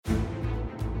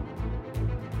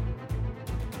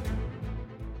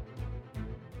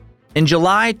In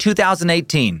July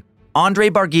 2018,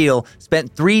 Andrzej Bargiel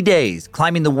spent 3 days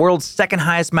climbing the world's second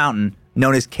highest mountain,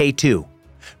 known as K2.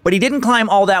 But he didn't climb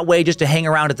all that way just to hang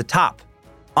around at the top.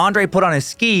 Andrzej put on his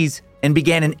skis and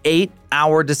began an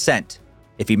 8-hour descent.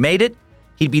 If he made it,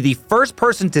 he'd be the first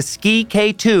person to ski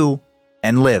K2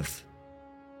 and live.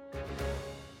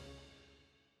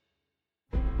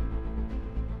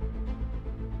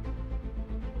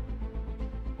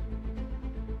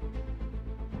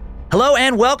 Hello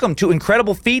and welcome to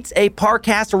Incredible Feats, a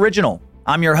Parcast original.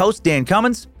 I'm your host, Dan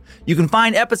Cummins. You can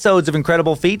find episodes of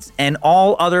Incredible Feats and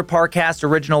all other Parcast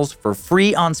originals for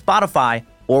free on Spotify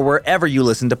or wherever you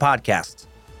listen to podcasts.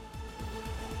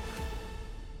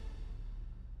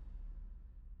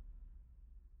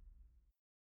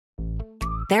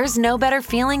 There's no better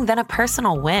feeling than a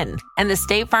personal win, and the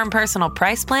State Farm Personal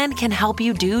Price Plan can help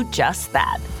you do just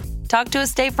that. Talk to a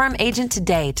State Farm agent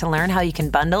today to learn how you can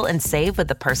bundle and save with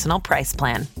the Personal Price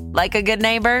Plan. Like a good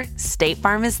neighbor, State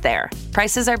Farm is there.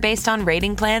 Prices are based on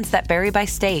rating plans that vary by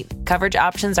state. Coverage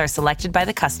options are selected by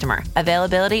the customer.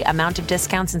 Availability, amount of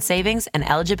discounts and savings, and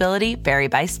eligibility vary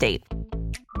by state.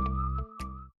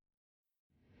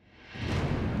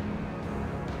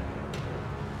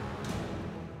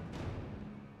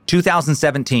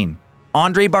 (2017)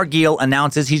 Andrzej Bargiel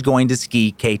announces he's going to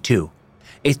ski K2.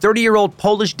 A 30-year-old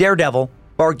Polish daredevil,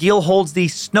 Bargiel holds the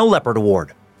Snow Leopard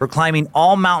Award for climbing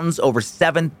all mountains over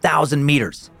 7,000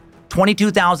 meters,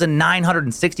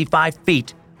 22,965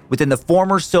 feet within the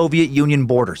former Soviet Union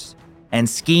borders, and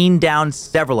skiing down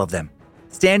several of them.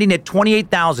 Standing at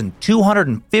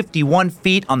 28,251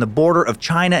 feet on the border of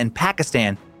China and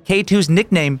Pakistan, K2's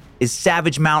nickname is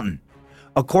Savage Mountain.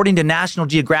 According to National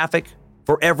Geographic,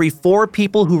 for every 4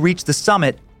 people who reach the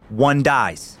summit, 1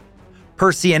 dies.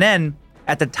 Per CNN,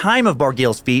 at the time of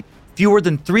Bargiel's feat, fewer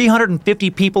than 350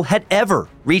 people had ever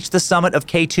reached the summit of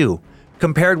K2,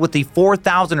 compared with the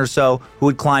 4,000 or so who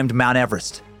had climbed Mount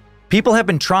Everest. People have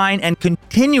been trying and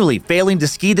continually failing to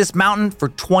ski this mountain for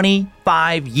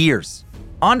 25 years.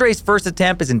 Andrzej's first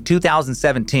attempt is in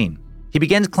 2017. He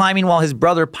begins climbing while his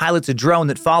brother pilots a drone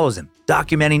that follows him,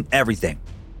 documenting everything.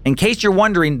 In case you're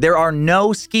wondering, there are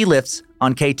no ski lifts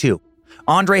on K2.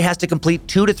 Andrzej has to complete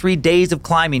 2 to 3 days of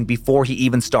climbing before he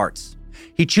even starts.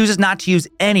 He chooses not to use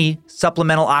any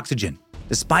supplemental oxygen,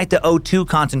 despite the O2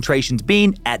 concentrations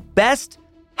being, at best,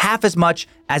 half as much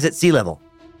as at sea level.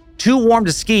 Too warm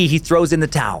to ski, he throws in the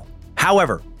towel.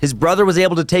 However, his brother was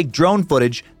able to take drone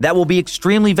footage that will be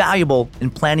extremely valuable in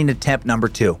planning attempt number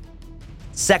 2.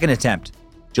 Second attempt,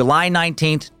 July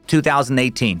 19th,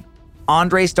 2018.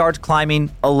 Andrzej starts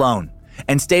climbing alone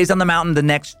and stays on the mountain the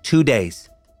next 2 days,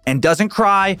 and doesn't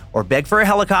cry or beg for a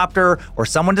helicopter or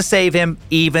someone to save him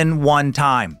even one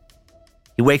time.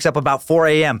 He wakes up about 4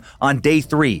 a.m. on day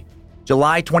 3,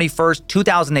 July 21st,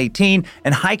 2018,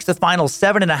 and hikes the final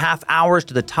 7.5 hours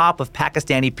to the top of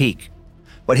Pakistani Peak.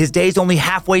 But his day's only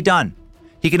halfway done.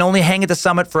 He can only hang at the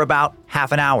summit for about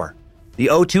half an hour. The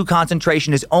O2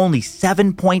 concentration is only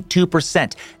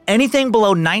 7.2%. Anything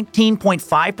below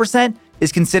 19.5%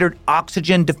 is considered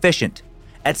oxygen deficient.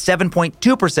 At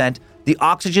 7.2%, the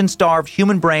oxygen-starved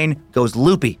human brain goes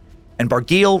loopy, and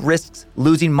Bargiel risks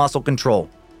losing muscle control.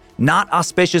 Not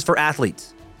auspicious for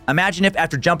athletes. Imagine if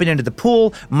after jumping into the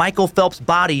pool, Michael Phelps'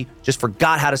 body just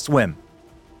forgot how to swim.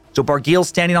 So Bargiel's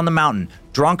standing on the mountain,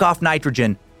 drunk off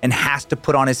nitrogen, and has to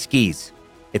put on his skis.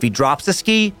 If he drops the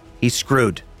ski, he's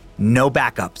screwed. No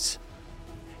backups.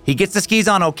 He gets the skis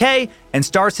on okay and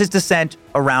starts his descent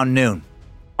around noon.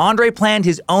 Andrzej planned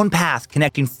his own path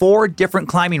connecting 4 different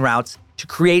climbing routes to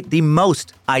create the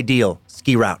most ideal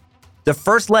ski route. The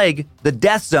first leg, the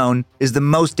death zone, is the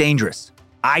most dangerous.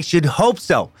 I should hope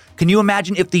so. Can you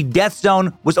imagine if the death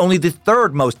zone was only the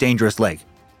 3rd most dangerous leg?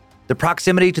 The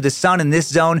proximity to the sun in this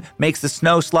zone makes the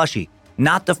snow slushy,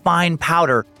 not the fine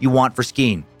powder you want for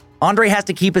skiing. Andrzej has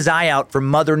to keep his eye out for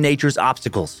Mother Nature's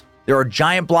obstacles. There are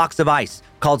giant blocks of ice,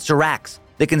 called seracs,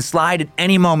 that can slide at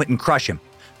any moment and crush him.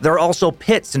 There are also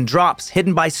pits and drops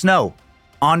hidden by snow.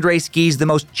 Andrzej skis the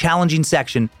most challenging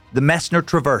section, the Messner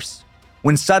Traverse,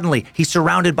 when suddenly he's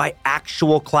surrounded by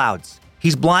actual clouds.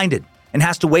 He's blinded and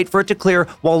has to wait for it to clear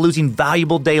while losing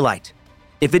valuable daylight.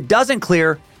 If it doesn't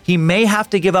clear, he may have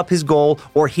to give up his goal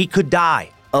or he could die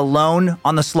alone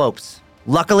on the slopes.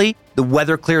 Luckily, the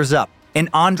weather clears up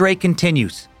and Andrzej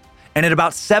continues. And at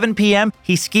about 7 p.m.,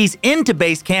 he skis into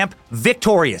base camp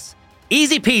victorious.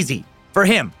 Easy peasy for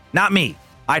him, not me.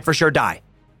 I'd for sure die.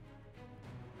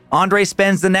 Andrzej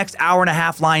spends the next hour and a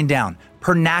half lying down.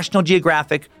 Per National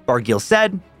Geographic, Bargiel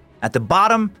said, "At the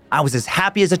bottom, I was as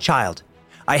happy as a child.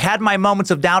 I had my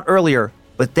moments of doubt earlier,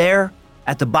 but there,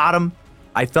 at the bottom,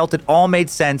 I felt it all made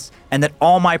sense and that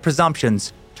all my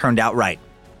presumptions turned out right.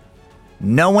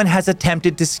 No one has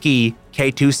attempted to ski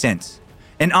K2 since,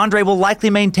 and Andrzej will likely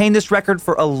maintain this record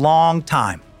for a long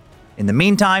time. In the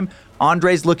meantime,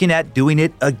 Andrzej's looking at doing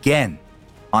it again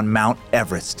on Mount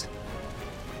Everest.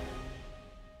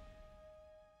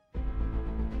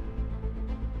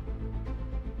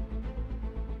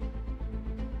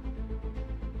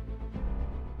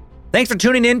 Thanks for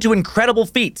tuning in to Incredible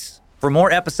Feats. For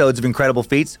more episodes of Incredible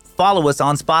Feats, follow us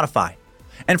on Spotify.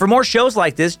 And for more shows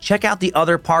like this, check out the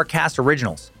other Parcast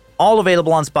originals, all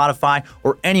available on Spotify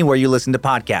or anywhere you listen to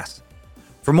podcasts.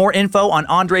 For more info on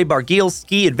Andrzej Bargiel's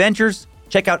ski adventures,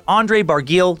 check out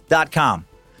AndrzejBargiel.com.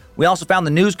 We also found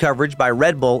the news coverage by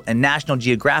Red Bull and National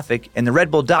Geographic and the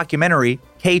Red Bull documentary,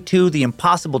 K2 The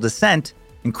Impossible Descent,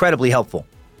 incredibly helpful.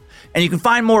 And you can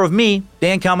find more of me,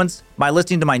 Dan Cummins, by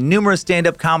listening to my numerous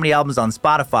stand-up comedy albums on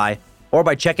Spotify or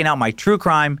by checking out my true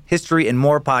crime, history, and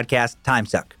more podcast,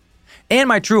 Timesuck, and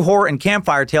my true horror and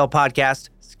campfire tale podcast,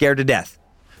 Scared to Death.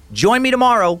 Join me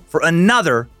tomorrow for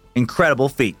another Incredible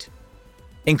Feat.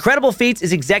 Incredible Feats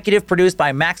is executive produced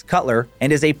by Max Cutler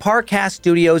and is a Parcast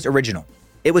Studios original.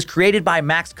 It was created by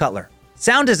Max Cutler.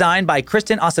 Sound design by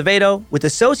Kristen Acevedo with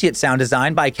associate sound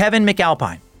design by Kevin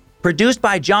McAlpine. Produced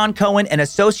by John Cohen and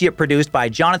associate produced by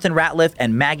Jonathan Ratliff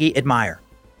and Maggie Admire.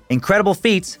 Incredible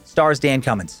Feats stars Dan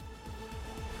Cummins.